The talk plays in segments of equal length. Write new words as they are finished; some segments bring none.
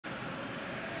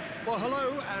Well,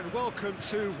 hello and welcome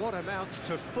to what amounts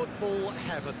to football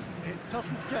heaven. It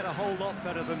doesn't get a whole lot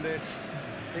better than this.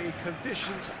 The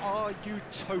conditions are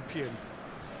utopian.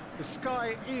 The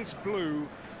sky is blue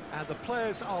and the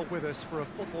players are with us for a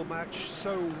football match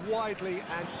so widely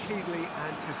and keenly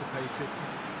anticipated.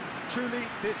 Truly,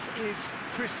 this is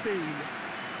pristine,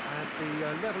 and the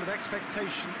level of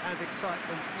expectation and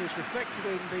excitement is reflected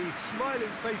in the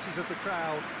smiling faces of the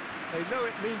crowd. They know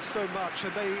it means so much,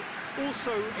 and they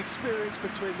also experience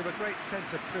between them a great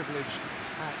sense of privilege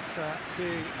at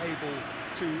being able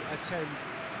to attend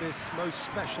this most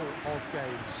special of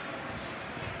games.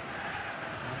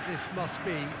 And this must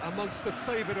be amongst the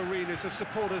favoured arenas of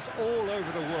supporters all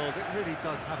over the world. It really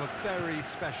does have a very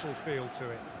special feel to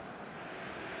it.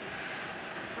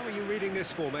 How are you reading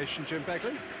this formation, Jim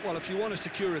Begley? Well, if you want to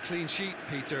secure a clean sheet,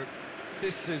 Peter,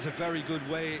 this is a very good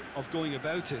way of going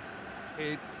about it.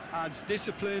 It adds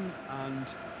discipline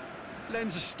and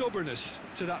lends a stubbornness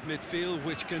to that midfield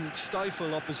which can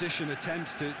stifle opposition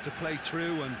attempts to play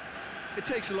through, and it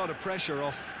takes a lot of pressure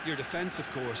off your defence, of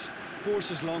course.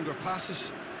 Forces longer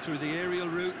passes through the aerial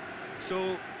route,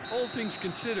 so all things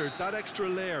considered, that extra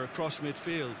layer across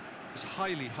midfield is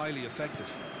highly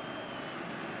effective.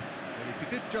 And if you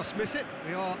did just miss it,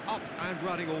 we are up and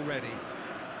running already.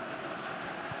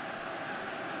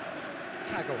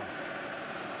 Kagawa,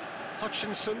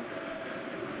 Hutchinson,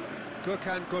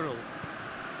 Gökhan Gürül,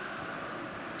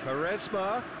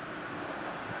 Quaresma,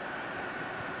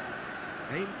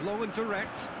 aimed long and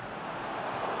direct.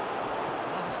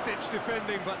 Last-ditch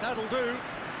defending, but that'll do.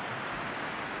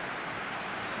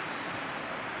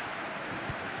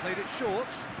 Played it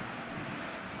short.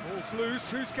 Ball's loose,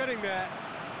 who's getting there?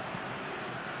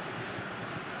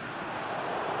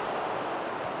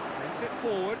 Brings it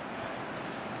forward.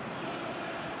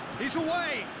 He's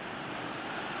away!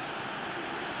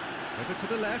 Over to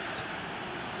the left.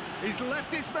 He's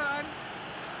left his man.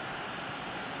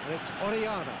 And it's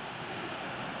Oriana.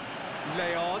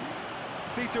 Leon.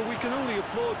 Peter, we can only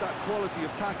applaud that quality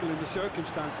of tackle in the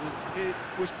circumstances. It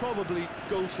was probably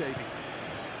goal-saving.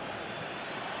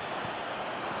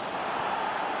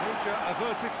 Danger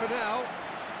averted for now.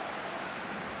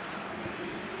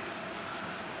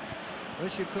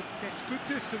 Besiktas gets good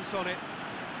distance on it.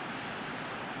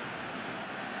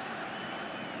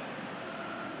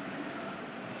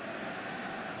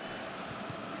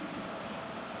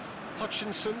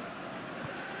 Hutchinson.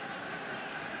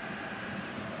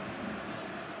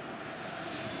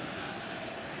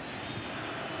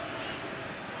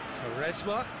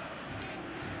 Quaresma.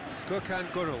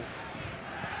 Gökhan Gürül.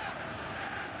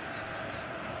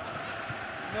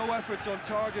 No efforts on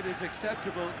target is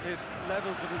acceptable if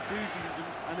levels of enthusiasm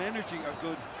and energy are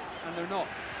good, and they're not.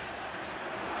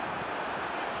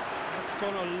 It's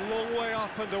gone a long way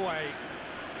up and away.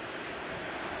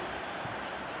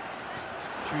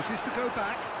 Chooses to go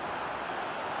back.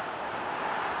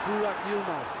 Burak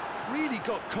Yilmaz really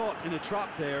got caught in a trap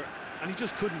there, and he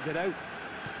just couldn't get out.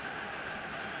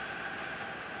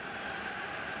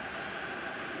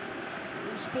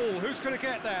 Loose ball, who's going to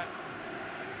get there?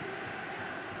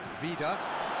 Vida.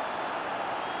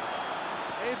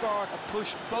 Eibar have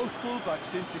pushed both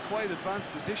fullbacks into quite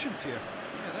advanced positions here.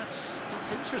 Yeah, that's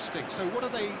interesting. So what are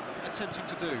they attempting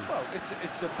to do? Well,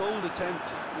 it's a bold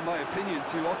attempt, in my opinion,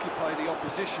 to occupy the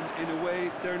opposition in a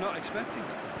way they're not expecting.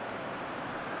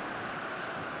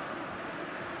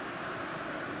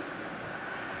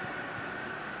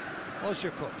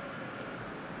 Ozyakup.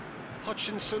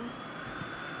 Hutchinson.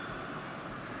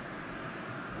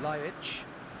 Laic.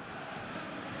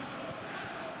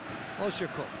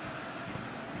 Ozyakup.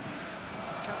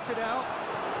 Cuts it out.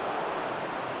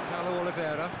 Paulo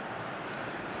Oliveira.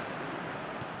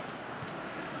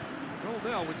 Goal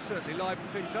now would certainly liven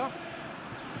things up.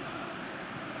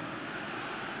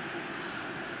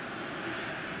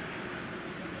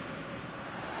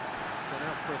 It's gone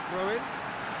out for a throw-in.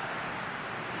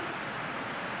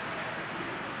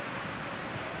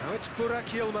 Now it's Burak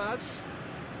Yilmaz.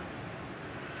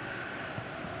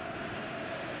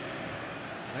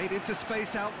 Played into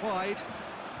space out wide.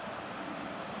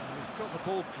 He's got the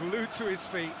ball glued to his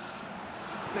feet.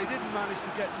 They didn't manage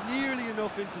to get nearly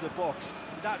enough into the box,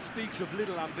 and that speaks of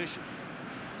little ambition.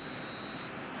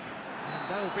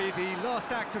 And that'll be the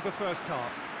last act of the first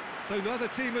half. So neither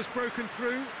team has broken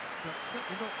through, but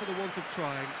certainly not for the want of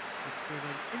trying. It's been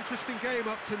an interesting game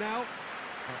up to now,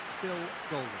 but still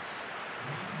goalless.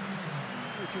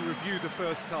 How would you review the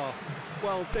first half?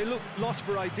 Well, they look lost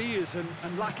for ideas and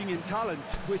lacking in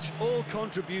talent, which all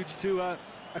contributes to a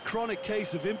chronic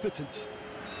case of impotence.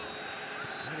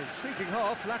 An intriguing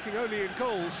half, lacking only in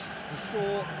goals. The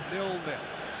score 0-0.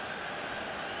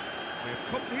 We're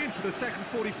promptly into the second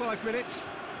 45 minutes.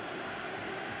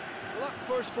 Well, that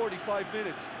first 45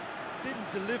 minutes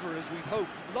didn't deliver as we'd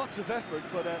hoped. Lots of effort,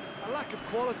 but a lack of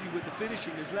quality with the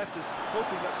finishing has left us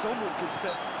hoping that someone can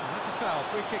step. And that's a foul.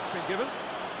 Free kick's been given.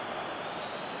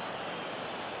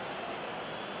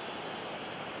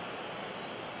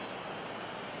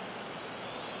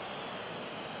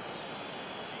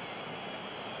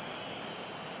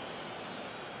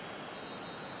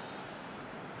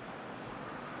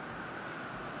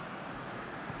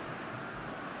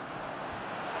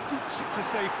 Boots it to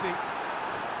safety.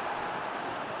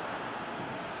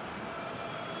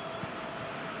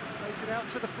 Plays it out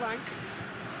to the flank.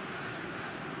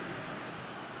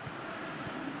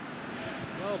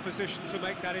 Well positioned to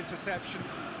make that interception.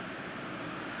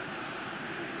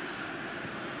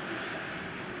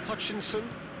 Hutchinson.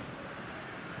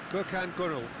 Gökhan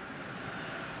Gönül.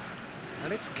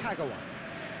 And it's Kagawa.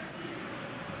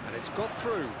 And it's got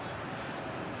through.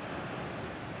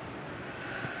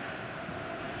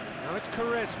 Now it's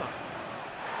Quaresma.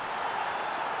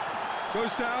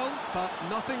 Goes down, but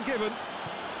nothing given.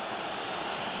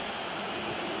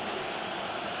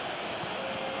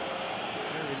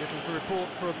 Very little to report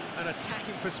from an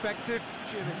attacking perspective.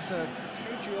 Jim, it's a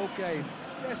cagey old game.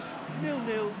 Yes,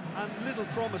 0-0 and little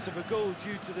promise of a goal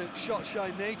due to the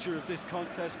shot-shy nature of this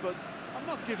contest, but I'm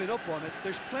not giving up on it.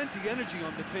 There's plenty energy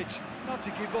on the pitch, not to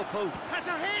give up hope. Has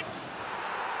a hit!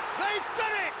 They've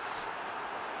done it!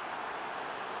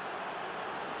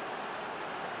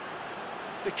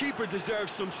 The keeper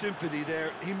deserves some sympathy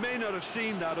there. He may not have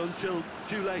seen that until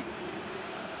too late.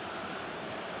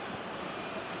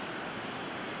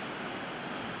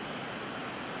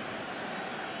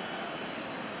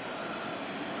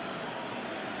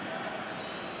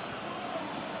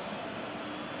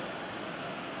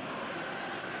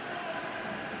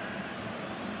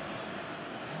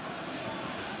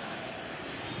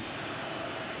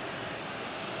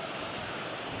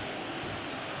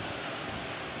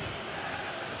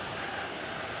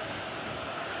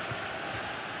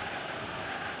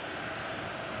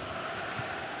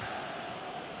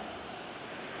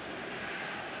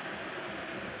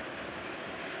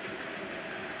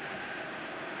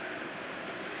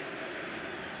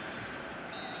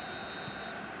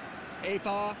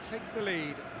 Eibar take the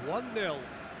lead, 1-0.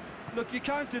 Look, you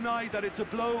can't deny that it's a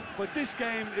blow, but this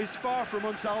game is far from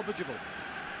unsalvageable.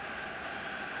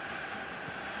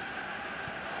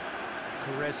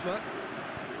 Quaresma.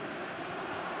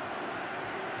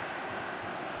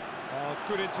 Oh,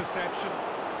 good interception.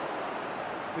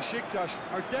 Besiktas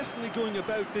are definitely going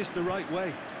about this the right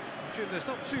way. Jim, there's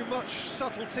not too much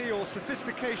subtlety or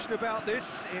sophistication about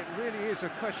this. It really is a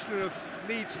question of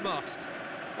needs must.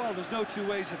 Well, there's no two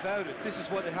ways about it. This is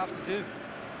what they have to do.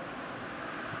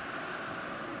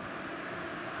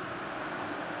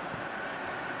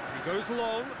 He goes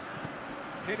long,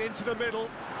 hit into the middle,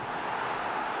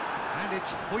 and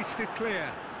it's hoisted clear.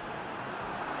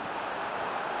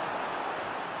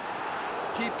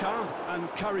 Keep calm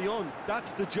and carry on.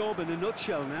 That's the job in a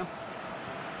nutshell now.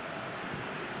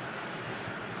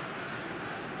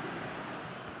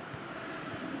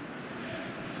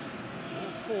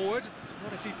 Forward.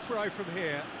 What does he try from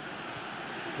here?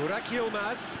 Burak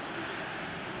Yilmaz.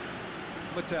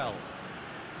 Mattel.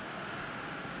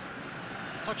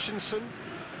 Hutchinson.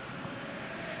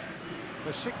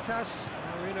 Besiktas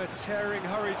are in a tearing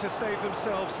hurry to save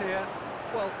themselves here.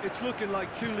 Well, it's looking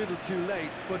like too little too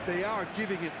late, but they are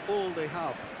giving it all they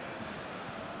have.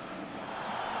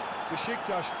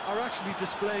 Besiktas are actually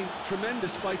displaying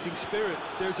tremendous fighting spirit.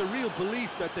 There's a real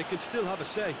belief that they can still have a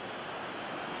say.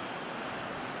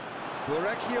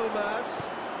 Burak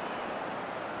Yilmaz.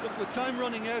 Look, with time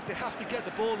running out, they have to get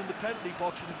the ball in the penalty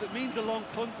box, and if it means a long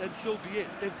punt, then so be it.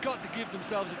 They've got to give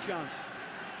themselves a chance.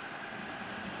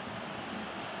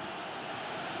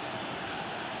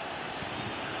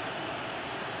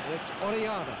 It's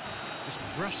Oriana. Just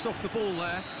brushed off the ball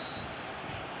there.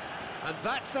 And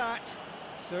that's that.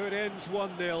 So it ends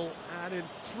 1-0, an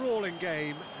enthralling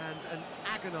game and an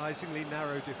agonisingly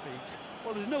narrow defeat.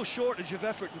 Well, there's no shortage of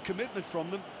effort and commitment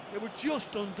from them. They were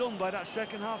just undone by that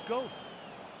second-half goal.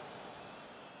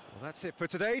 Well, that's it for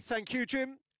today. Thank you,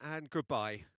 Jim, and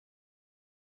goodbye.